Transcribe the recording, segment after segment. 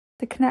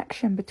The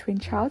connection between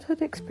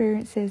childhood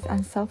experiences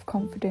and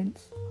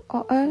self-confidence.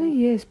 Our early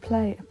years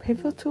play a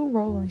pivotal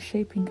role in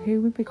shaping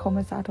who we become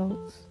as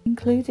adults,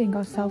 including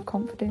our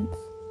self-confidence.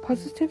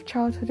 Positive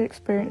childhood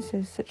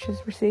experiences such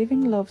as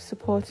receiving love,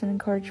 support and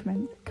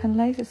encouragement can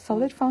lay a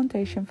solid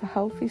foundation for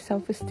healthy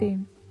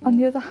self-esteem. On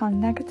the other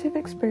hand, negative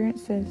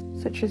experiences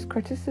such as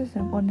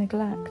criticism or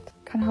neglect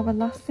can have a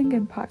lasting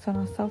impact on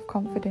our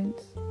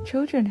self-confidence.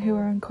 Children who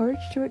are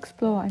encouraged to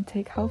explore and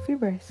take healthy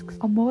risks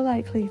are more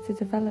likely to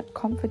develop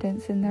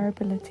confidence in their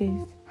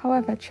abilities.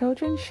 However,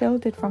 children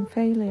shielded from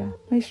failure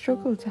may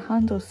struggle to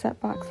handle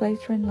setbacks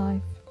later in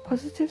life.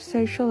 Positive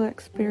social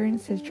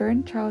experiences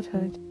during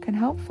childhood can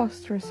help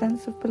foster a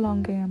sense of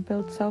belonging and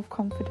build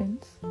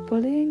self-confidence.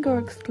 Bullying or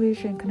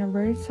exclusion can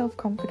erode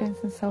self-confidence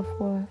and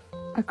self-worth.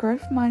 A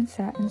growth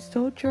mindset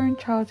installed during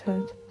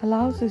childhood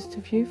allows us to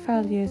view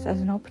failures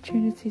as an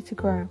opportunity to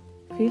grow.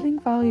 Feeling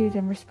valued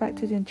and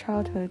respected in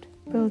childhood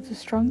builds a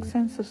strong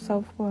sense of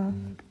self-worth.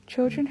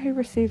 Children who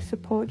receive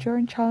support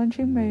during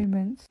challenging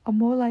moments are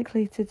more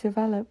likely to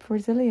develop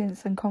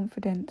resilience and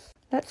confidence.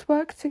 Let's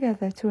work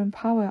together to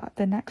empower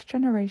the next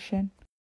generation.